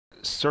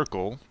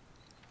Circle,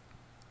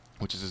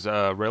 which is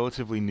a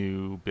relatively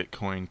new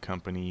Bitcoin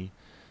company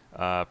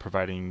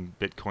providing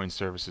Bitcoin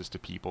services to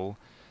people,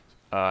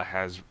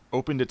 has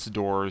opened its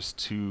doors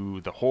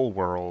to the whole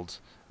world.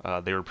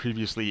 They were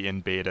previously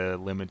in beta,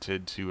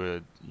 limited to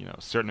a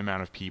certain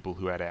amount of people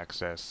who had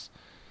access,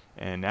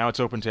 and now it's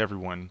open to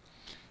everyone.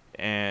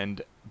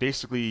 And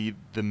basically,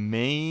 the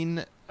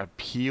main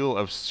appeal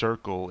of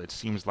Circle, it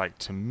seems like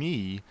to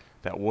me,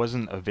 that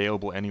wasn't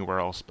available anywhere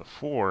else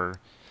before,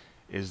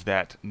 is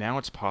that now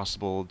it's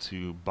possible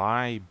to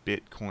buy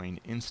Bitcoin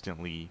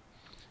instantly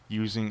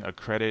using a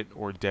credit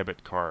or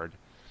debit card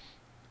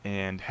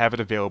and have it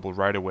available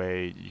right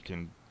away. You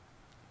can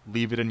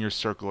leave it in your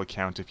Circle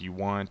account if you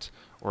want,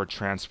 or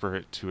transfer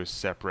it to a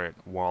separate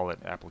wallet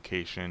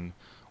application,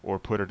 or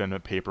put it in a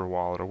paper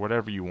wallet, or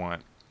whatever you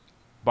want.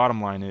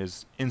 Bottom line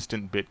is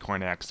instant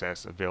Bitcoin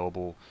access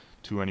available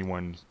to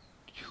anyone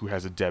who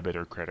has a debit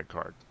or credit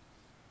card,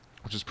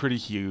 which is pretty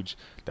huge.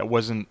 That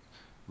wasn't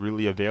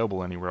really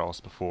available anywhere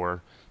else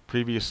before.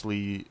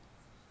 Previously,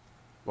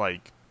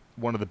 like,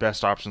 one of the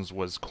best options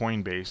was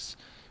Coinbase,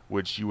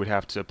 which you would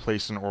have to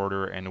place an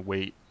order and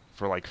wait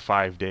for like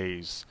 5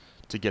 days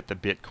to get the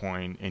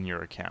Bitcoin in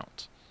your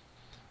account.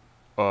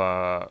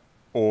 Uh,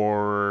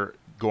 or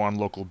go on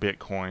local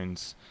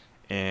Bitcoins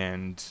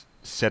and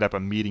set up a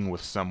meeting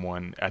with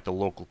someone at the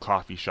local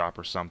coffee shop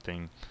or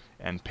something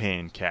and pay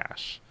in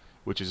cash,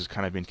 which is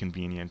kind of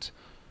inconvenient.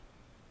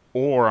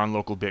 Or on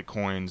local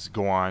Bitcoins,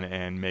 go on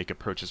and make a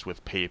purchase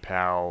with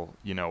PayPal.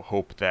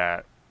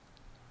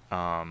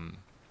 Um,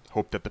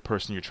 hope that the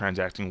person you're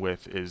transacting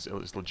with is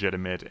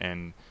legitimate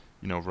and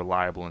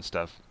reliable and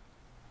stuff.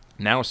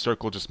 Now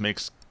Circle just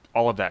makes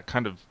all of that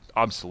kind of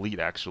obsolete,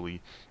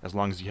 actually, as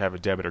long as you have a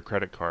debit or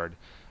credit card.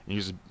 And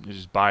you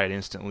just buy it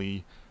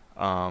instantly.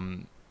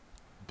 Um,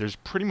 there's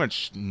pretty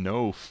much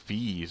no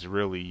fees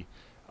really.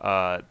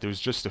 There's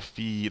just a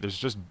fee. There's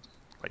just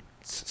like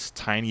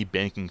tiny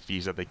banking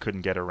fees that they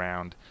couldn't get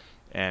around,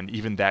 and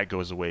even that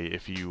goes away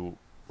if you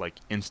like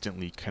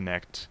instantly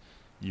connect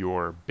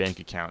your bank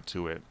account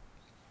to it.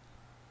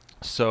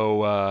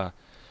 So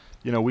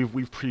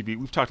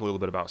we've talked a little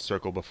bit about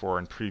Circle before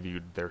and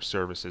previewed their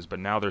services, but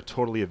now they're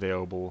totally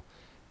available,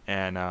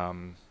 and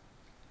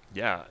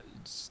yeah,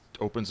 it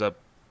opens up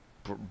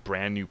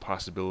brand new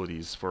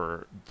possibilities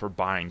for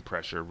buying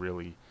pressure,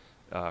 really,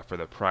 for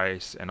the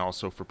price, and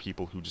also for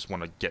people who just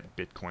want to get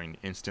Bitcoin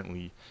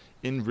instantly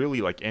in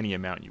really like any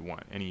amount you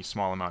want, any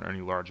small amount or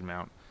any large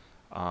amount.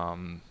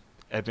 Um,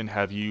 Evan,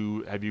 have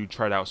you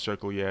tried out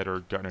Circle yet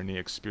or gotten any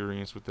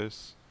experience with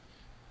this?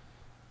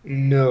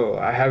 No,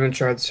 I haven't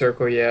tried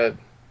Circle yet,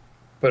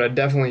 but I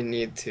definitely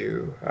need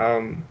to.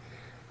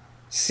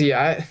 See,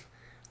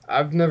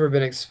 I've never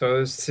been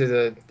exposed to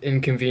the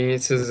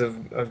inconveniences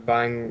of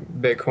buying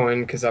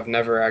Bitcoin because I've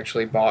never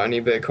actually bought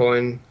any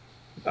Bitcoin.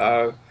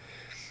 Uh,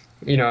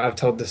 I've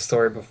told this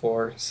story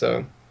before,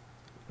 so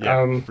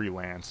Yeah, um,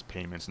 freelance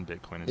payments in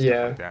Bitcoin and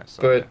stuff like yeah. that.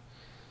 So yeah. But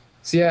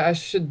yeah, I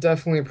should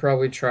definitely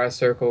probably try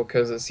Circle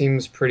because it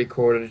seems pretty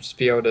cool to just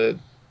be able to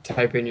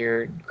type in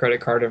your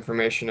credit card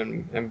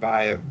information and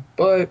buy it.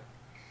 But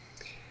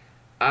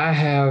I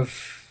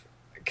have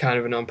kind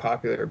of an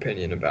unpopular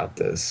opinion about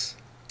this.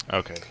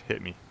 Okay,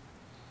 hit me.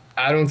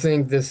 I don't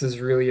think this is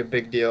really a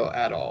big deal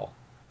at all.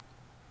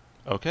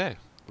 Okay.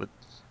 Let,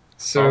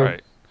 all So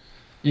right.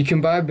 you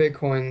can buy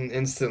Bitcoin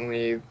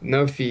instantly,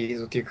 no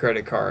fees with your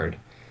credit card.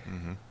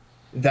 Mm-hmm.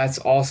 That's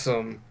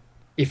awesome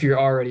if you're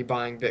already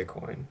buying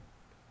Bitcoin.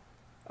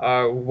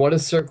 What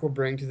does Circle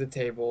bring to the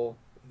table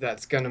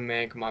that's gonna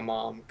make my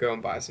mom go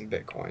and buy some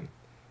Bitcoin?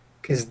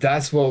 Because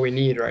that's what we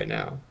need right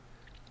now.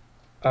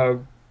 Uh,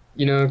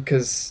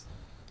 because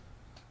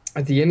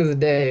at the end of the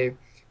day,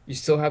 you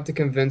still have to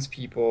convince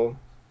people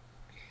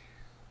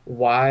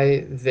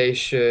why they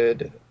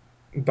should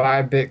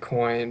buy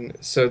Bitcoin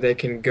so they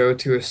can go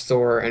to a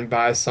store and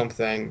buy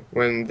something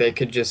when they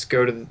could just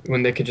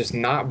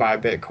not buy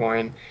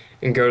Bitcoin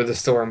and go to the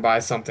store and buy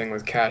something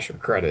with cash or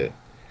credit.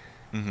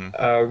 Mm-hmm.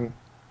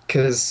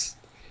 'Cause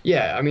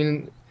yeah, I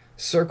mean,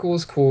 Circle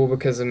is cool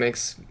because it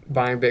makes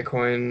buying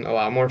Bitcoin a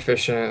lot more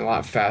efficient, a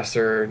lot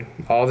faster,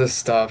 all this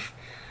stuff.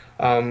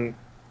 Um,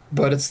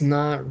 but it's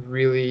not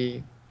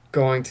really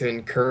going to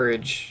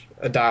encourage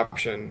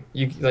adoption.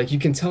 You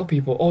can tell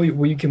people, oh,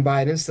 well, you can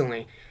buy it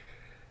instantly.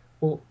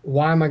 Well,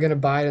 why am I going to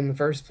buy it in the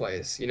first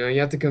place? You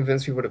have to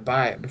convince people to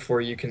buy it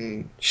before you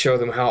can show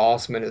them how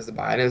awesome it is to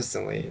buy it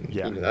instantly. And,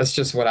 Yeah. that's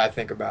just what I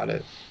think about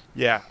it.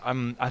 Yeah.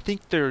 I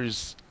think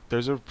there's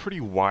a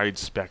pretty wide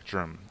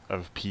spectrum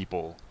of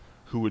people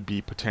who would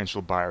be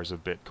potential buyers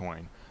of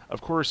Bitcoin.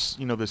 Of course,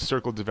 the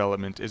Circle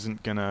development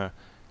isn't gonna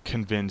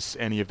convince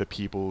any of the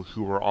people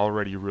who were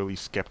already really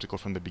skeptical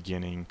from the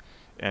beginning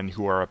and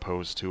who are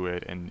opposed to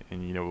it and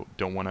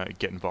don't want to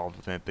get involved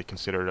with it. They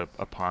consider it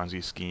a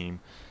Ponzi scheme,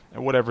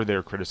 and whatever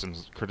their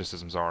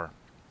criticisms are.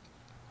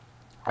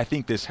 I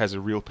think this has a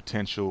real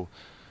potential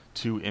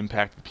to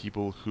impact the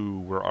people who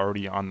were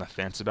already on the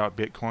fence about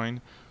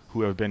Bitcoin,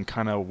 who have been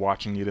kind of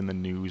watching it in the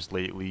news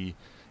lately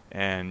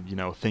and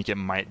think it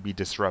might be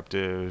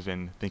disruptive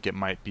and think it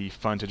might be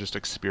fun to just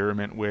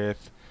experiment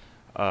with.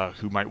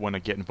 who might want to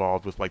get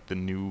involved with like the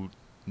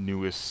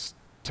newest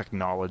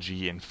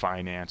technology and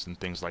finance and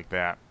things like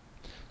that.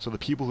 So the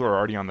people who are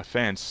already on the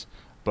fence,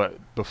 but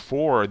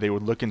before they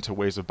would look into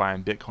ways of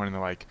buying Bitcoin and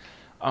they're like,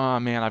 oh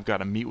man, I've got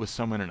to meet with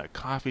someone in a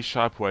coffee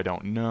shop who I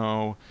don't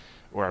know,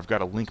 or I've got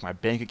to link my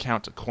bank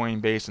account to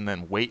Coinbase and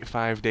then wait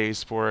 5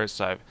 days for it.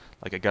 So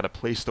I got to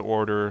place the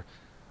order,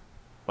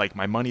 like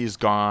my money is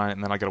gone,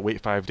 and then I got to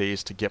wait 5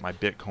 days to get my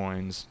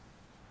Bitcoins.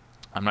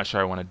 I'm not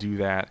sure I want to do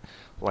that.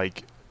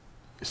 Like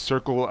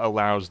Circle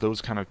allows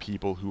those kind of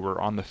people who are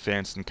on the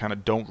fence and kind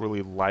of don't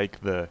really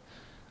like the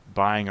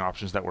buying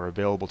options that were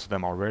available to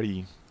them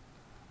already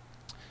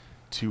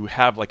to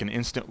have like an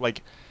instant,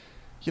 like,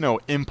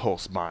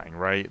 impulse buying,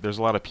 right? There's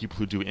a lot of people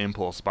who do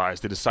impulse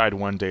buys. They decide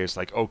one day it's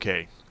like,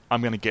 okay,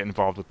 I'm going to get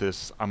involved with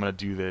this. I'm going to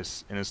do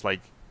this. And it's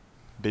like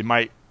they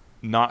might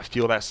not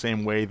feel that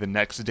same way the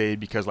next day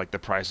because like the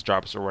price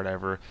drops or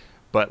whatever,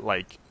 but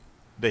like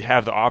they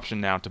have the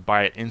option now to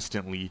buy it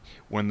instantly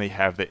when they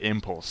have the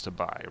impulse to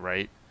buy,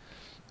 right?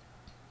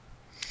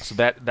 So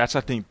that's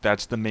I think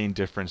that's the main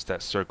difference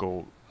that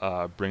Circle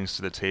brings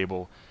to the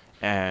table.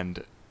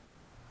 And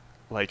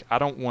like I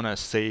don't want to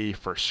say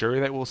for sure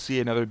that we'll see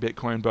another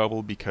Bitcoin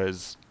bubble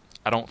because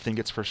I don't think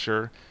it's for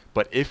sure.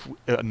 But if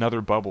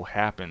another bubble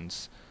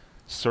happens,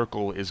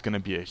 Circle is going to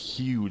be a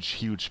huge,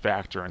 huge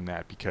factor in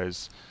that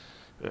because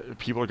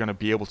people are going to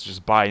be able to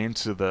just buy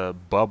into the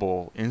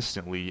bubble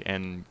instantly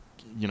and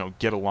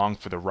get along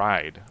for the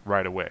ride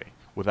right away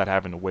without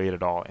having to wait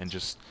at all and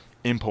just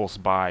impulse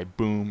buy,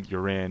 boom,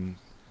 you're in.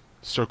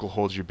 Circle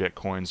holds your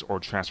bitcoins or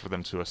transfer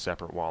them to a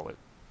separate wallet.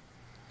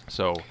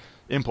 So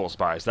impulse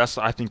buys. That's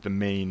I think the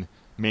main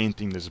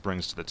thing this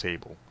brings to the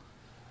table.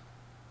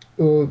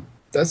 Well,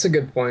 that's a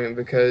good point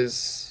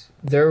because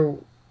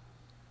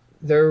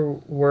there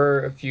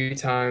were a few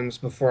times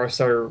before I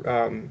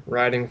started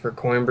writing for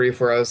CoinBrief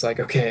where I was like,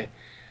 okay,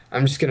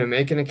 I'm just gonna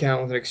make an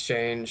account with an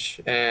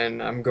exchange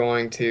and I'm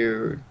going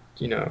to,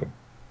 you know,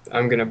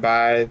 I'm gonna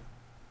buy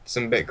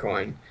some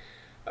Bitcoin.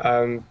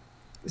 Um,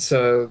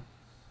 so,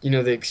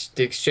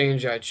 the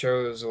exchange I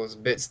chose was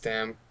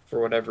Bitstamp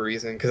for whatever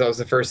reason because that was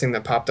the first thing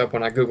that popped up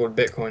when I Googled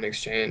Bitcoin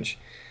exchange.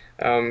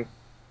 Um,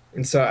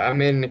 and so I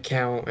made an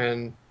account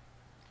and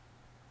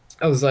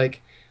I was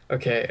like,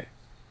 okay,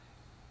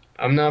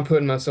 I'm not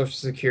putting my social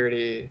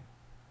security,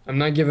 I'm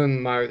not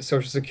giving my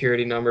social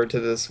security number to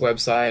this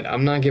website.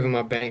 I'm not giving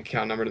my bank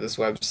account number to this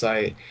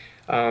website.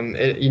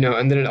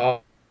 And then it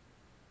all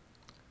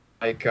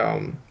like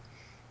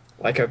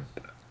like a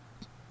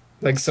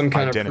like some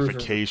kind of proof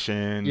of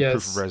Identification,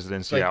 proof of yes,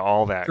 residence, yeah, like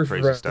all that proof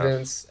of crazy stuff.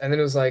 residence. And then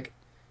it was like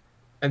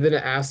and then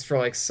it asked for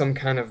like some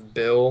kind of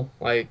bill.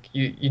 Like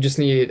you just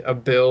need a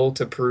bill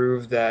to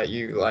prove that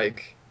you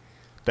like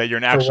That you're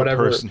an for actual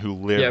whatever person who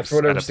yeah, for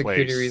lives at whatever a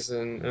security place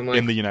reason. And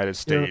in the like, United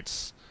you know,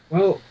 States.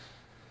 well,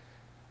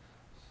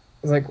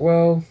 I was like,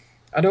 well,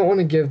 I don't want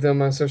to give them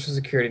my social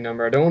security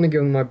number. I don't want to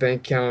give them my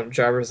bank account,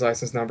 driver's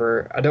license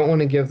number. I don't want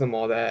to give them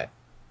all that.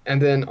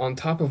 And then on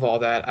top of all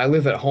that, I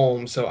live at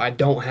home, so I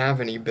don't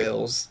have any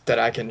bills that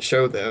I can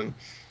show them.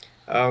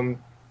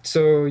 Um,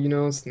 so,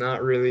 it's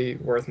not really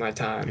worth my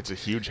time. It's a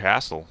huge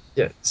hassle.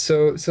 Yeah,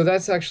 so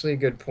that's actually a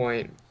good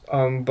point.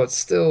 But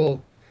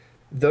still,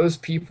 those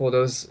people,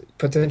 those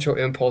potential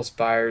impulse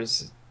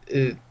buyers,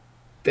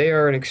 they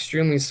are an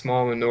extremely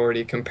small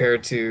minority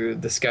compared to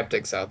the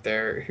skeptics out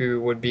there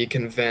who would be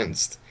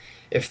convinced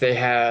if they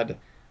had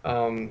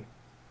um,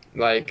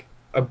 like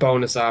a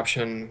bonus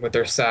option with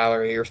their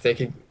salary, or if they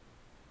could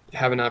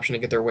have an option to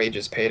get their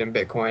wages paid in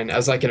Bitcoin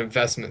as like an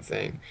investment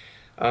thing.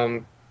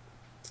 Um,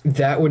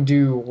 that would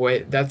do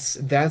way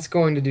that's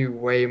going to do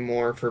way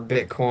more for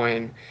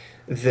Bitcoin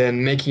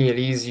than making it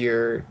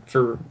easier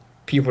for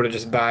people to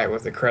just buy it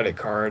with a credit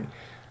card.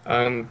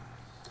 Um,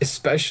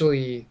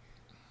 especially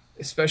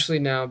especially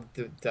now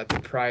that the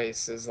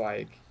price is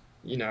like,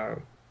 you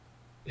know,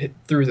 hit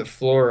through the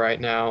floor right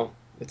now.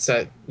 It's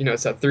at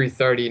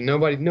 330.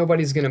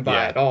 Nobody's gonna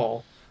buy Yeah. it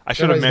all. I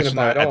should have Nobody's gonna mentioned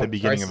buy that it at all. the The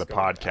beginning price of is the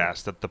going down.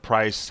 podcast that the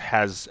price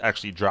has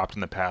actually dropped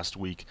in the past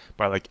week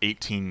by like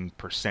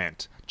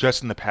 18%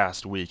 just in the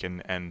past week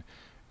and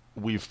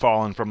we've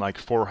fallen from like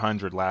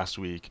 400 last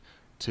week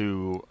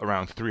to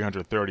around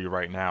 330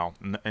 right now.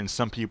 And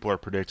some people are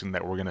predicting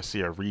that we're going to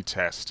see a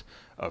retest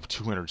of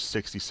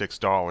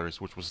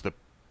 $266, which was the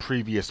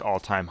previous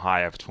all-time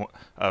high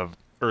of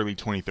early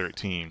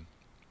 2013.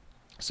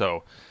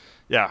 So,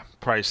 yeah,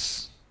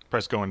 price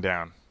going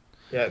down.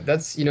 Yeah,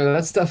 that's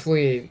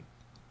definitely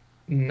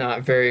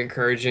not very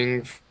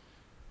encouraging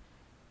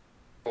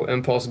for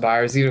impulse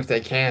buyers, even if they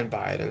can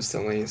buy it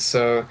instantly.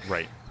 So,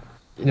 Right.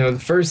 the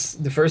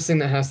first thing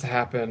that has to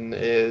happen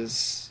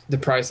is the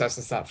price has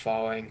to stop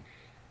falling.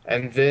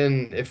 And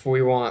then if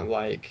we want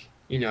like,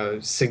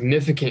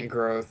 significant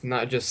growth,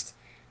 not just,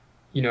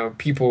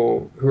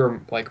 people who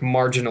are like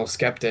marginal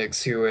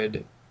skeptics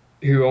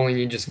who only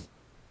need just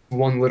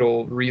one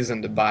little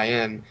reason to buy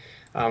in.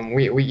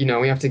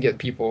 We have to get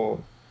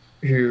people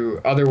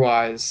who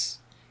otherwise,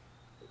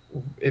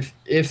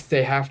 if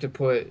they have to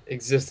put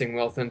existing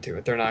wealth into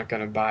it, they're not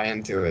going to buy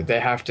into it. They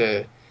have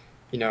to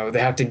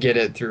get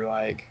it through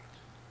like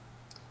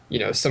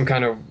some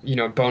kind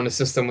of, bonus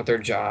system with their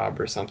job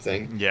or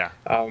something. Yeah.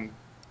 Um,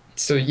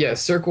 so yeah,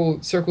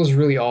 Circle's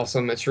really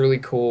awesome. It's really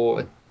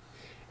cool.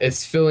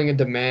 It's filling a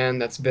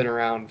demand that's been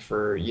around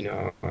for,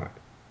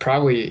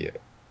 probably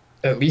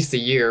at least a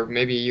year,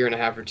 maybe a year and a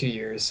half or 2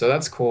 years. So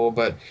that's cool,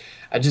 but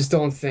I just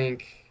don't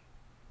think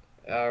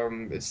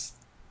it's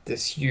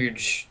this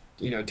huge,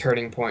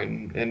 turning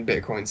point in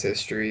Bitcoin's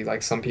history,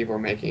 like some people are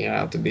making it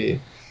out to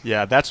be.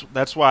 Yeah,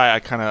 that's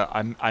why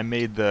I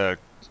made the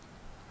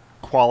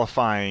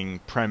qualifying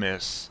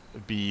premise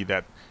be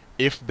that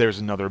if there's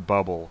another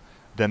bubble,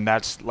 then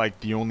that's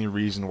like the only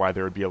reason why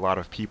there would be a lot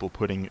of people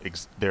putting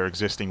their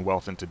existing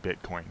wealth into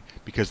Bitcoin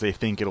because they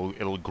think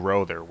it'll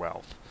grow their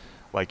wealth.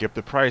 Like if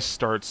the price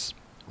starts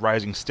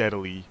rising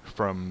steadily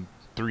from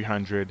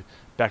 300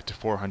 back to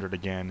 400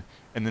 again,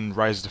 and then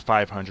rises to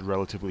 500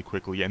 relatively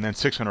quickly, and then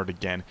 600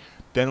 again,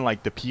 then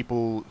like the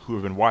people who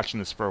have been watching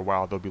this for a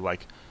while, they'll be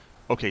like,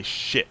 okay,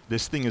 shit,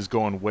 this thing is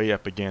going way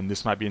up again.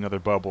 This might be another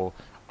bubble.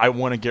 I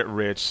want to get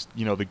rich.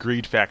 The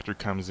greed factor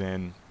comes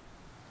in,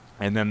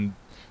 and then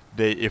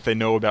if they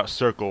know about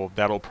Circle,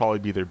 that'll probably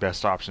be their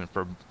best option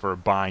for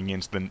buying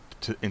into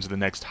the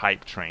next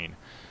hype train.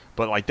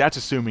 But like that's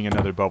assuming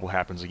another bubble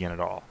happens again at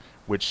all,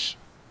 which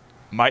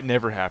might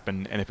never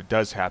happen. And if it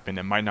does happen,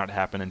 it might not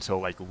happen until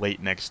like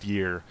late next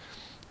year,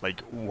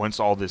 like once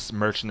all this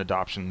merchant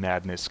adoption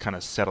madness kind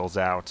of settles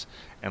out,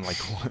 and like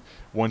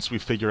once we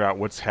figure out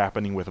what's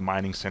happening with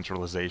mining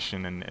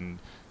centralization and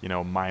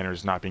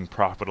miners not being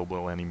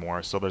profitable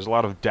anymore. So there's a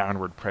lot of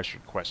downward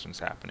pressured questions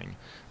happening.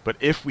 But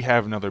if we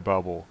have another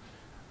bubble,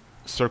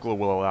 Circle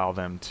will allow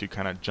them to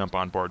kind of jump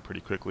on board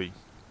pretty quickly.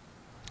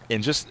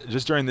 And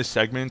just during this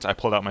segment, I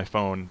pulled out my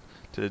phone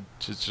to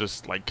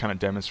just like kind of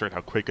demonstrate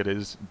how quick it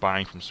is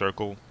buying from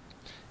Circle,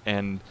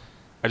 and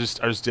I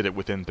just did it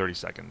within 30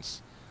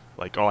 seconds.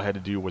 Like all I had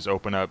to do was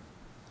open up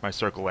my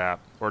Circle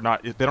app, or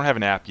not. They don't have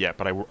an app yet,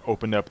 but I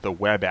opened up the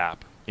web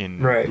app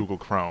in Right. Google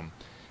Chrome,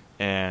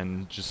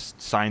 and just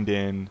signed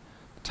in,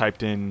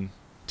 typed in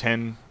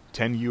 10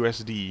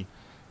 USD,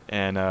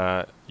 and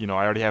I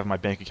already have my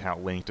bank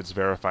account linked. It's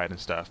verified and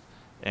stuff,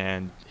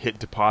 and hit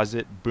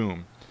deposit.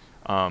 Boom.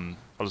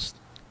 I'll just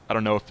I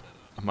don't know if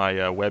my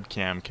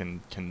webcam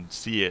can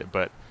see it,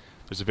 but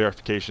there's a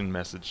verification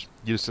message.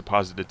 You just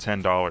deposited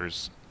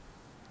 $10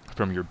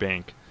 from your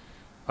bank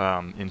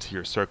into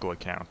your Circle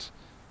account,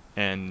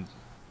 and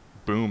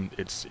boom,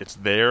 it's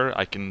there.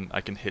 I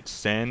can hit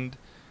send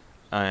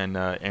and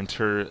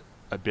enter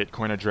a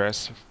Bitcoin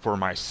address for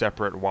my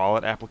separate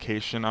wallet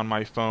application on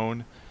my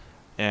phone,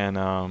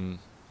 and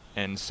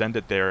send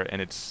it there,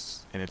 and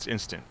it's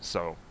instant.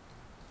 So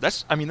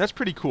that's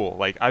pretty cool.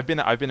 Like I've been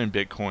in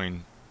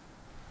Bitcoin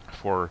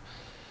for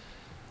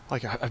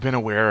like I've been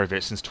aware of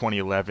it since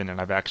 2011,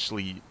 and I've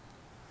actually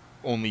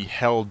only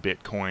held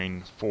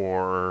Bitcoin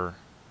for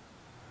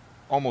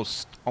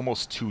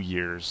almost 2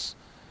 years.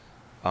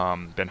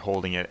 Been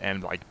holding it,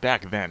 and like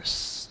back then,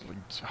 it's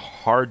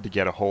hard to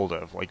get a hold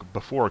of. Like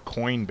before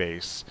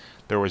Coinbase,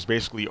 there was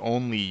basically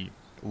only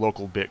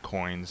local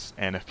Bitcoins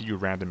and a few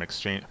random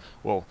exchange.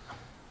 Well,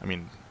 I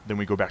mean, then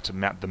we go back to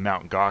the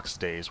Mount Gox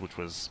days, which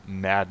was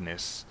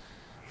madness.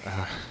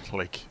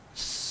 Like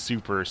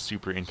super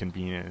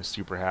inconvenient and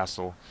super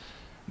hassle.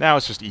 Now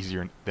it's just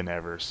easier than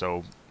ever.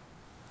 So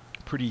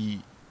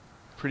pretty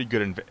pretty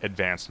good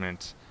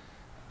advancement.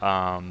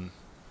 Um,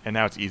 and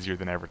now it's easier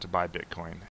than ever to buy Bitcoin.